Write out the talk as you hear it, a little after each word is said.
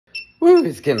Woo,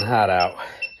 it's getting hot out.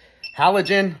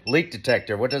 Halogen leak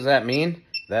detector. What does that mean?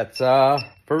 That's for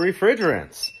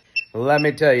refrigerants. Let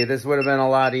me tell you, this would have been a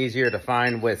lot easier to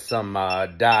find with some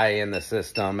dye in the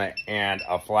system and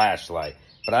a flashlight.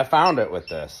 But I found it with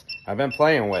this. I've been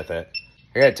playing with it.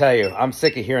 I gotta tell you, I'm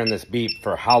sick of hearing this beep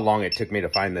for how long it took me to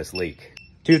find this leak.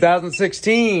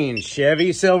 2016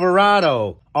 Chevy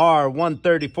Silverado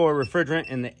R134 refrigerant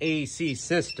in the AC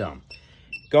system.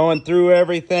 Going through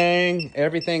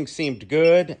everything seemed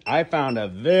good. I found a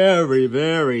very,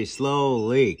 very slow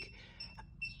leak.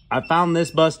 I found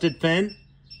this busted fin,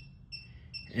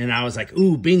 and I was like,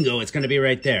 ooh, bingo, it's gonna be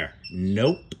right there.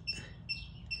 Nope.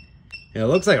 It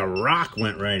looks like a rock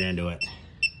went right into it.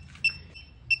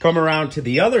 Come around to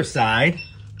the other side,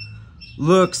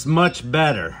 looks much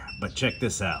better, but check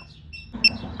this out.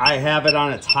 I have it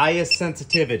on its highest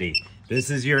sensitivity. This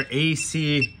is your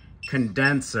AC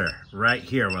condenser right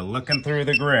here. We're looking through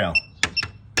the grill.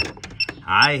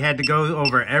 I had to go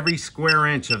over every square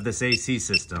inch of this AC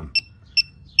system.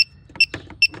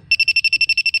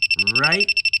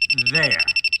 Right there.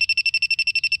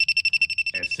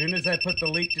 As soon as I put the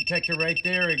leak detector right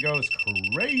there, it goes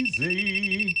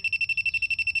crazy.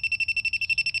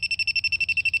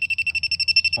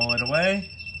 Pull it away.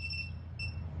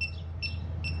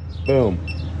 Boom.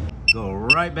 Go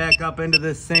right back up into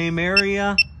the same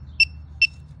area.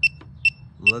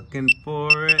 Looking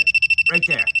for it. Right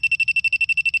there.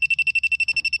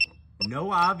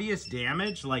 No obvious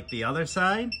damage like the other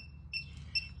side,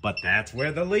 but that's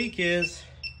where the leak is.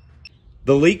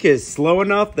 The leak is slow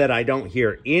enough that I don't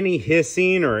hear any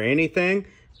hissing or anything.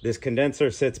 This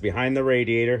condenser sits behind the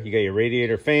radiator. You got your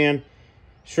radiator fan,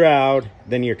 shroud,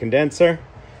 then your condenser.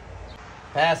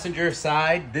 Passenger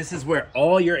side, this is where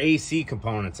all your AC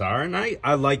components are, and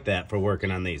I like that for working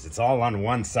on these. It's all on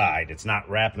one side. It's not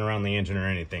wrapping around the engine or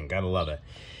anything. Gotta love it.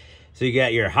 So you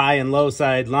got your high and low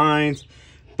side lines.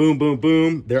 Boom, boom,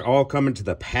 boom. They're all coming to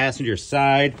the passenger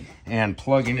side and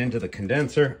plugging into the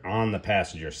condenser on the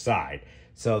passenger side.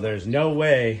 So there's no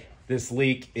way this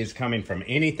leak is coming from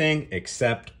anything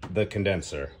except the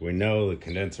condenser. We know the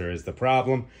condenser is the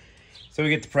problem. So we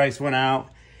get the price one out.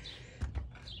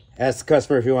 Ask the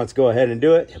customer if he wants to go ahead and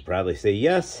do it. He'll probably say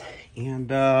yes, and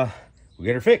we'll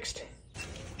get her fixed.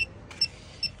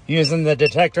 Using the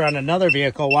detector on another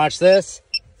vehicle, watch this.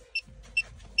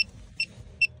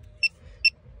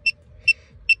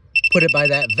 Put it by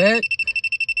that vent,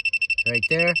 right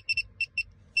there.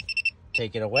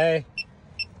 Take it away.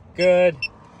 Good.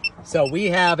 So we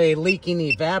have a leaking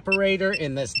evaporator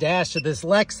in this dash of this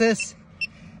Lexus.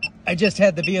 I just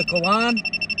had the vehicle on.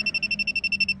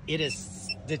 It is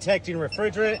detecting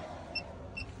refrigerant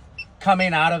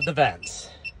coming out of the vents.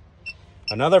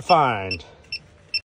 Another find.